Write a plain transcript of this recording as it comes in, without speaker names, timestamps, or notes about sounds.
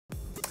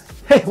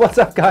Hey, what's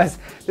up guys?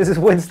 This is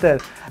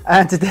Winston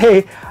and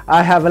today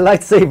I have a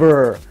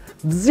lightsaber.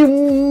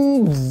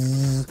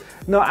 Zoom.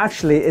 No,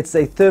 actually it's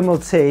a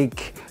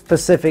Thermaltake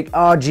Pacific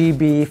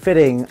RGB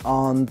fitting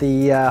on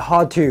the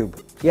hard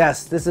tube.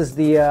 Yes, this is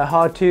the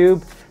hard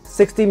tube,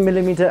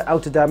 60mm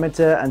outer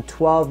diameter and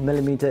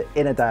 12mm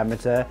inner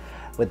diameter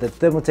with the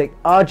Thermaltake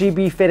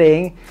RGB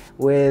fitting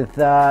with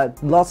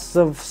lots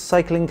of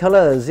cycling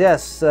colors.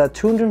 Yes,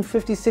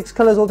 256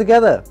 colors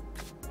altogether.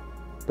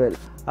 But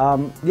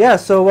yeah,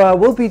 so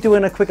we'll be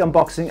doing a quick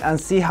unboxing and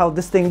see how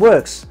this thing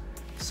works.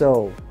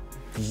 So,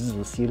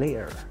 see you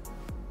later.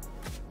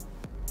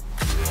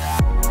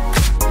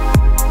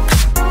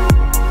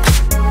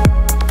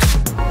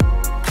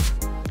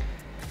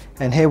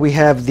 And here we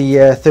have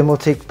the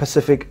Thermaltake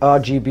Pacific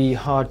RGB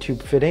hard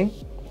tube fitting.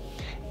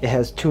 It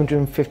has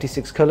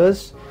 256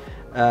 colors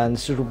and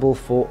suitable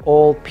for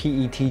all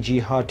PETG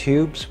hard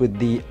tubes with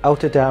the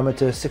outer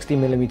diameter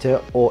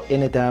 60mm or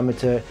inner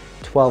diameter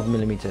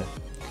 12mm.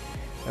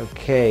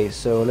 Okay,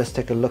 so let's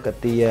take a look at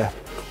the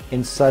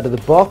inside of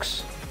the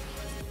box.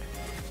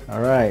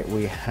 Alright,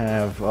 we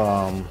have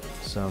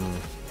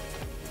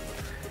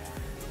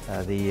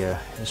the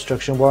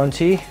instruction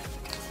warranty.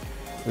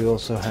 We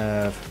also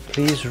have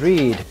please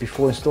read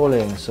before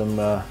installing, some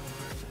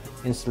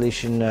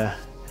installation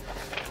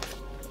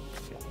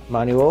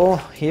manual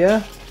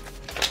here.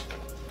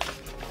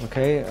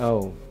 Okay,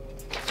 oh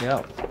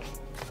yeah,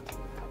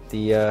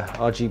 the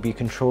RGB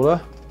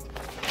controller.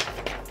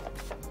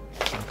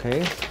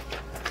 Okay,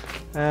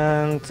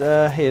 and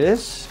here it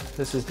is.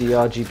 This is the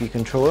RGB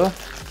controller.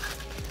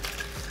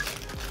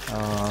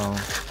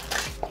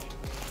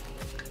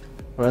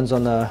 Runs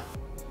on a,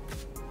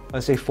 I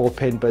say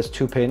 4-pin, but it's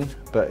 2-pin,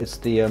 but it's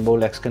the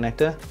Molex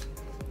connector.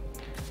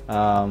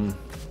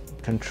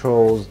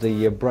 Controls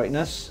the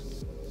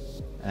brightness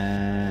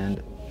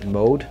and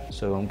mode,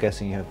 so I'm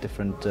guessing you have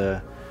different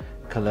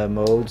color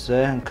modes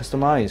there and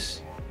customize,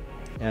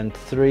 and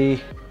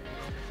 3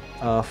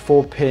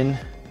 4-pin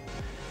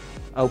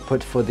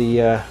output for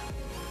the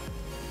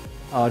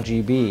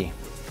RGB.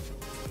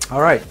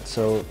 Alright,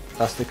 so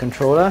that's the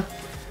controller,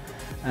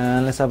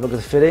 and let's have a look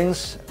at the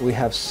fittings. We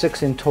have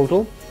 6 in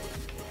total.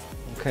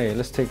 Okay,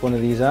 let's take one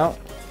of these out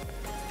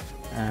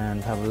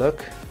and have a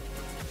look.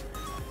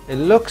 It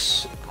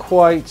looks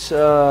quite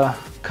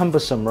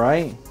cumbersome,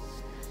 right?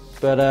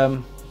 But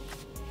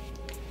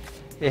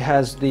it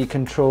has the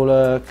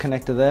controller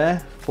connector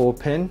there,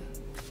 4-pin.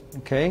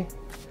 Okay,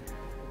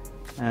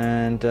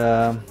 and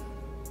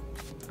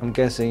I'm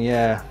guessing,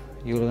 yeah,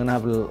 you're gonna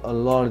have a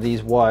lot of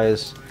these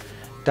wires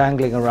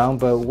dangling around,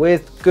 but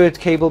with good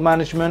cable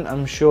management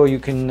I'm sure you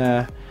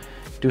can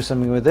do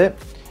something with it.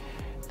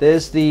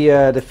 There's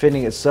the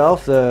fitting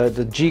itself,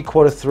 the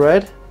G1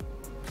 thread,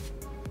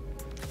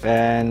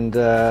 and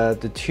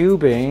the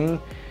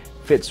tubing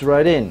fits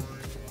right in,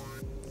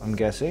 I'm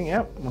guessing.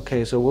 Yep.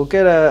 Okay, so we'll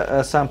get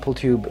a sample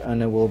tube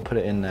and then we'll put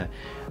it in there.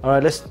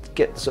 Alright, let's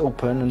get this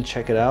open and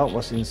check it out,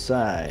 what's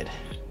inside.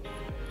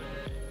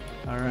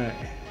 Alright,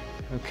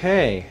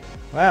 okay,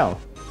 wow.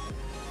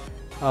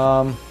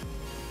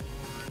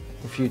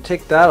 If you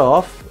take that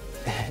off,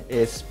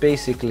 it's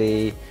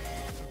basically,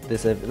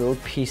 there's a little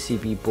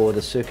PCB board,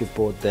 a circuit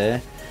board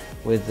there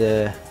with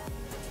the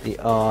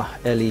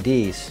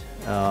LEDs.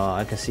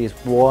 I can see it's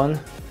 1,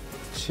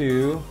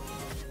 2,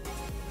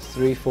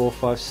 3, 4,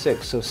 5,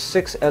 6. So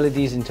 6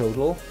 LEDs in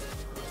total,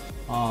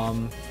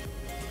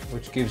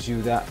 which gives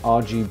you that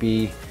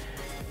RGB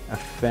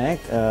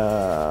effect.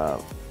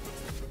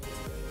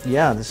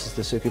 Yeah, this is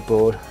the circuit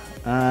board,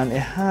 and it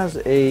has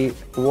a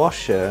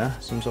washer,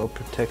 some sort of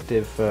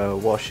protective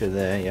washer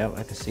there. Yeah,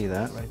 I can see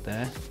that right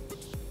there.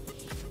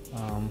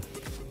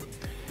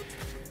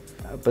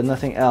 But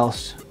nothing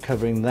else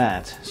covering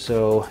that.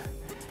 So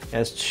it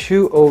has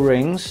 2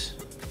 O-rings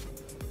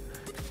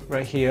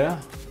right here.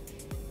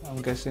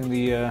 I'm guessing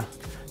the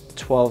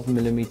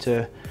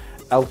 12mm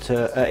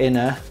outer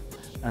inner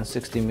and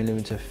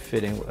 60mm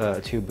fitting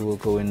tube will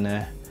go in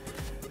there,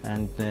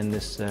 and then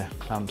this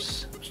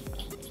clamps,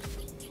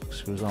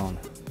 screws on.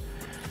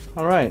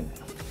 All right,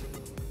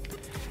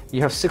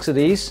 you have 6 of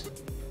these,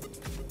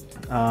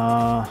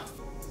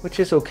 which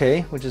is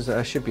okay, which is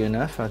should be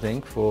enough, I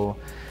think, for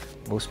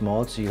most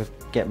mods. You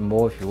get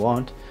more if you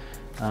want.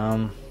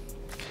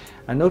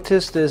 I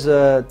noticed there's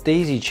a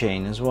daisy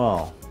chain as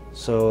well,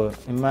 so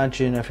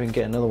imagine if I can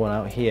get another one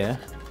out here.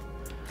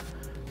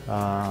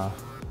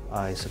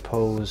 I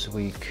suppose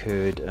we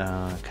could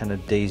kind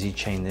of daisy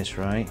chain this,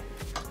 right?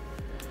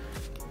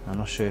 I'm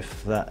not sure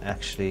if that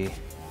actually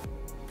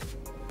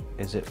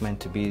is it meant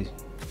to be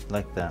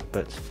like that,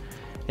 but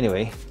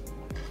anyway,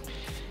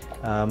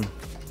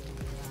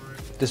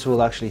 this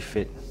will actually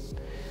fit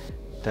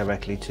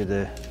directly to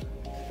the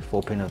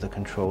 4-pin of the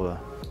controller.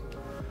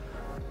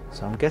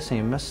 So I'm guessing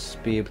you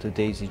must be able to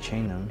daisy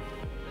chain them.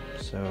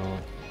 So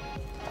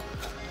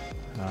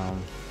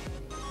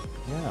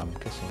yeah, I'm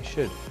guessing you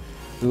should.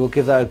 We will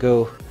give that a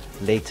go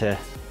later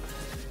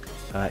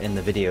in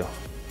the video.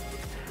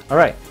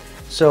 Alright,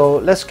 so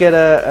let's get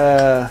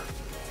a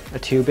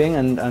tubing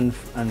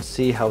and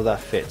see how that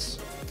fits.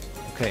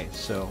 Okay,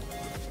 so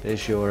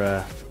There's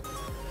your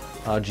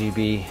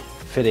RGB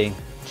fitting,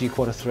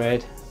 G1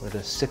 thread with a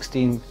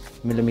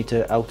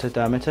 16mm outer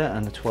diameter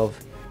and a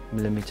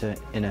 12mm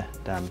inner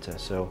diameter.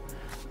 So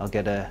I'll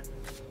get a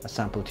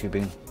sample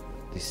tubing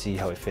to see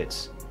how it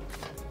fits.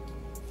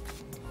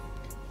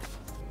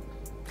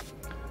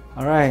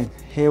 Alright,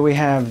 here we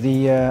have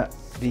the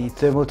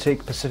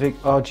Thermaltake Pacific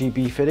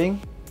RGB fitting.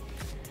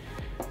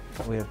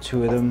 We have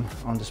two of them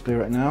on display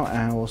right now,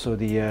 and also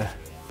the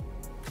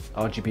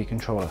Rgb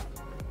Controller.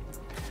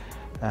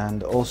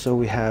 And also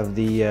we have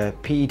the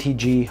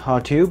PETG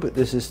Hard tube.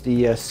 This is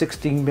the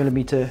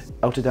 16mm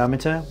outer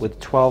diameter with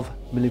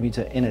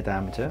 12mm inner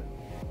diameter.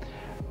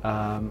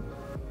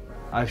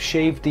 I've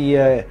shaved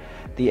the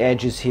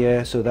edges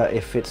here so that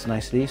it fits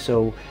nicely.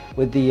 So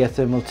with the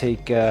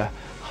Thermaltake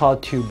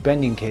Hard tube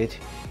bending kit,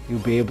 you'll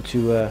be able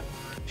to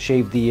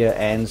shave the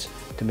ends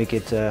to make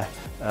it the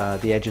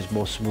edges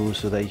more smooth,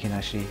 so that you can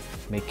actually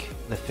make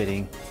the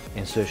fitting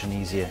insertion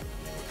easier.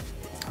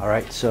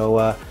 Alright, so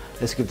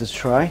let's give this a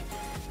try.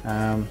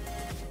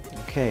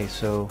 Okay,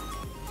 so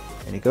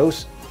in it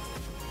goes.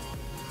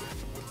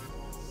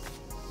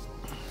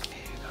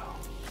 Here you go.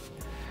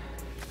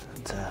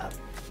 And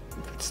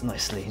fits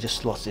nicely, just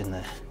slots in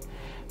there.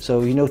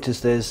 So you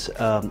notice there's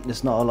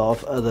not a lot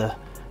of other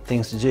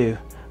things to do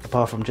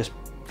apart from just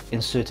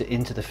insert it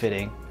into the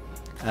fitting.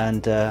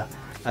 And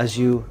as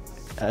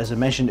I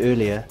mentioned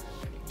earlier,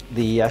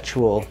 the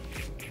actual,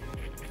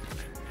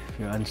 if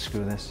you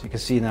unscrew this, you can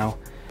see now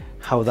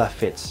how that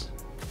fits.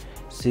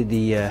 See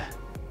the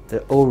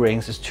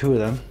O-rings, there's two of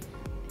them.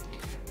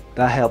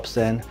 That helps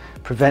then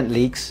prevent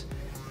leaks,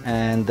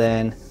 and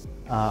then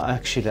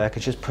actually I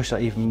could just push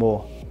that even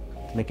more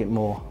to make it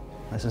more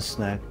nice and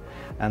snug.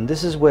 And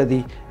this is where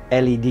the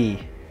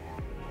LED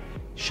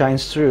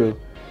shines through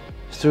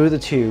the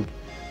tube,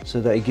 so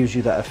that it gives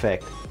you that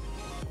effect.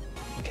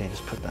 Okay,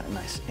 just put that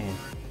nice in.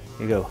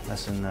 Here you go,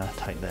 nice and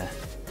tight there.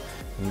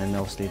 And then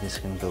obviously this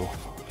can go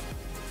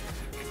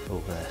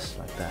over this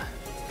like that.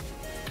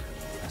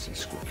 Nice and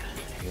screwed.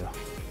 There you go.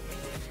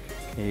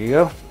 Here you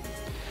go.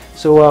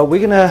 So we're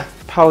gonna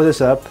power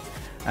this up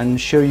and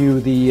show you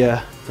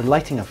the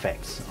lighting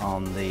effects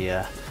on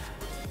the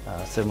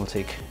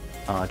Thermaltake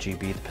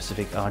RGB, the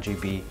Pacific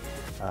RGB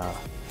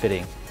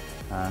fitting,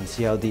 and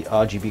see how the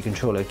Rgb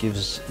controller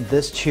gives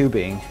this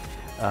tubing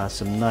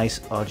some nice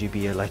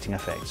RGB lighting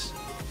effects.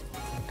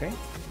 Okay.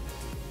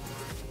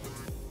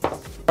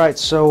 Right,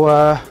 so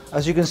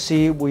as you can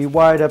see, we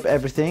wired up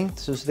everything.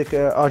 So it's the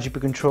Rgb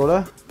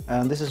controller,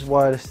 and this is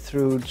wired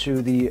through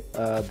to the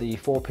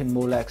 4-pin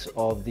Molex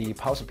of the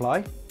power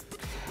supply.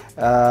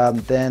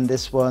 Then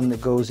this one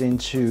goes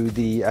into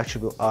the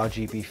actual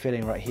RGB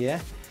fitting right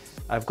here.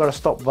 I've got a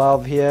stop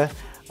valve here,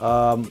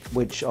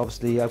 which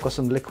obviously I've got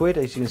some liquid,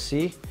 as you can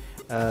see.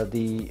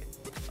 The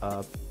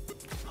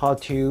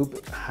hard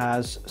tube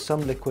has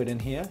some liquid in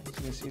here, as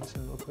you can see, it's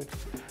some liquid,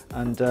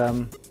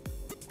 and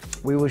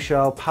we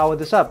shall power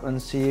this up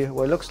and see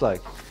what it looks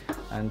like,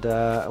 and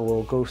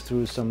we'll go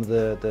through some of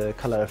the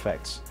color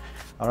effects.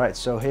 Alright,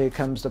 so here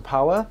comes the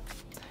power.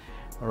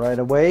 Right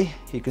away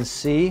you can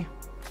see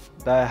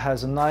that it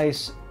has a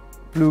nice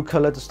blue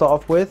color to start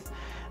off with,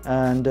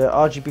 and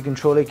Rgb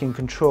controller can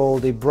control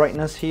the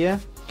brightness here,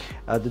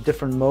 the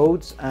different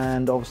modes,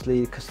 and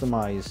obviously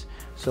customize.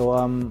 So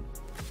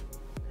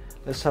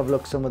let's have a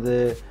look at some of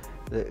the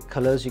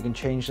colors. You can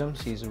change them.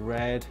 See, there's a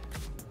red,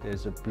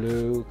 there's a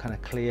blue, kind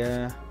of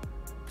clear,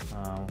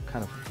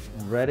 kind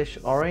of reddish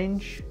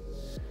orange,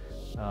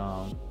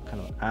 kind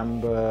of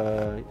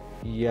amber,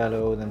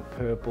 yellow, then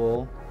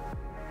purple,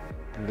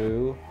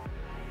 blue,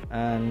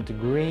 and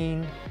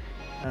green,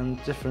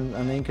 and different.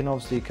 And then you can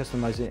obviously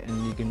customize it,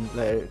 and you can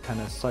let it kind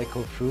of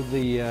cycle through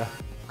the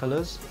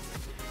colors.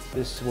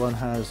 This one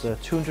has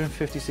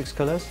 256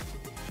 colors.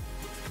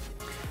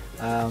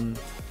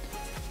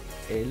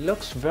 It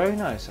looks very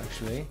nice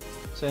actually.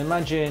 So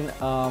imagine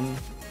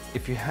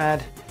if you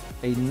had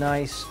a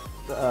nice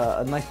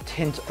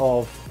tint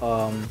of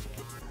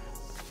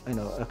you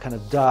know, a kind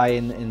of dye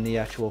in the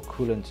actual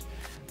coolant.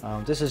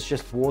 This is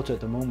just water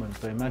at the moment,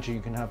 but imagine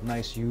you can have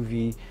nice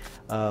UV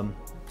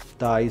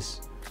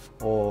dyes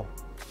or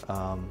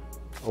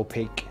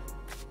opaque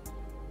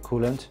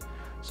coolant.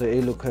 So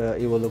it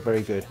will look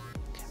very good.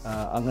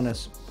 I'm gonna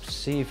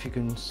see if you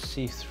can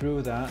see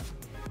through that.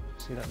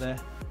 See that there?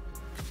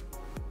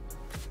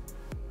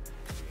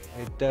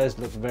 It does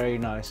look very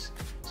nice.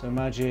 So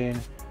imagine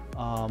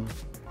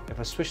if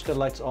I switch the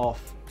lights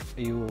off,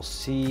 you will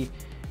see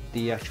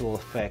the actual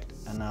effect,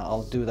 and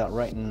I'll do that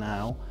right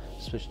now.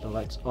 Switch the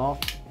lights off.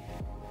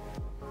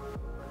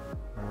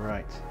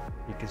 Right,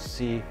 you can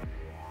see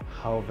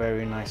how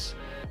very nice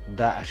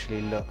that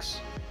actually looks.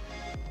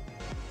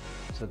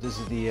 So this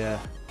is the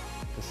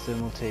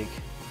Thermaltake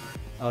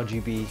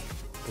RGB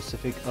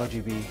Pacific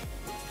RGB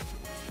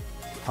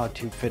hard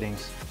tube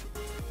fittings.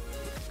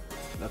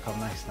 Look how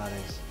nice that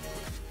is.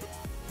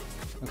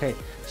 Okay,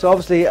 so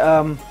obviously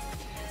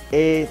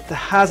it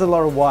has a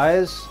lot of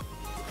wires,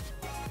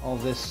 all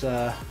this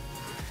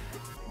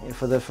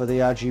for the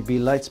RGB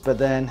lights, but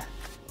then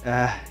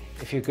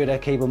if you're good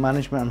at cable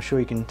management, I'm sure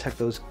you can tuck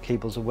those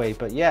cables away.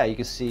 But yeah, you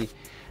can see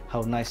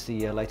how nice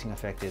the lighting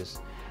effect is.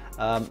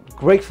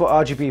 Great for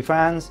RGB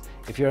fans.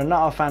 If you're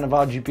not a fan of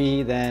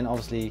RGB, then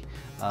obviously,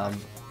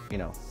 you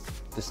know,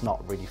 this is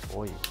not really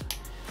for you.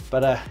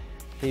 But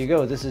here you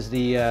go. This is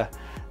the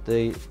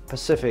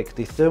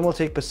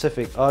Thermaltake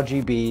Pacific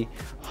RGB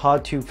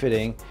hard tube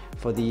fitting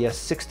for the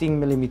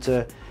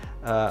 16mm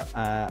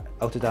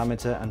outer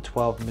diameter and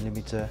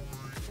 12mm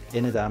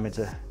inner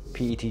diameter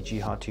PETG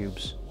hard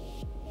tubes.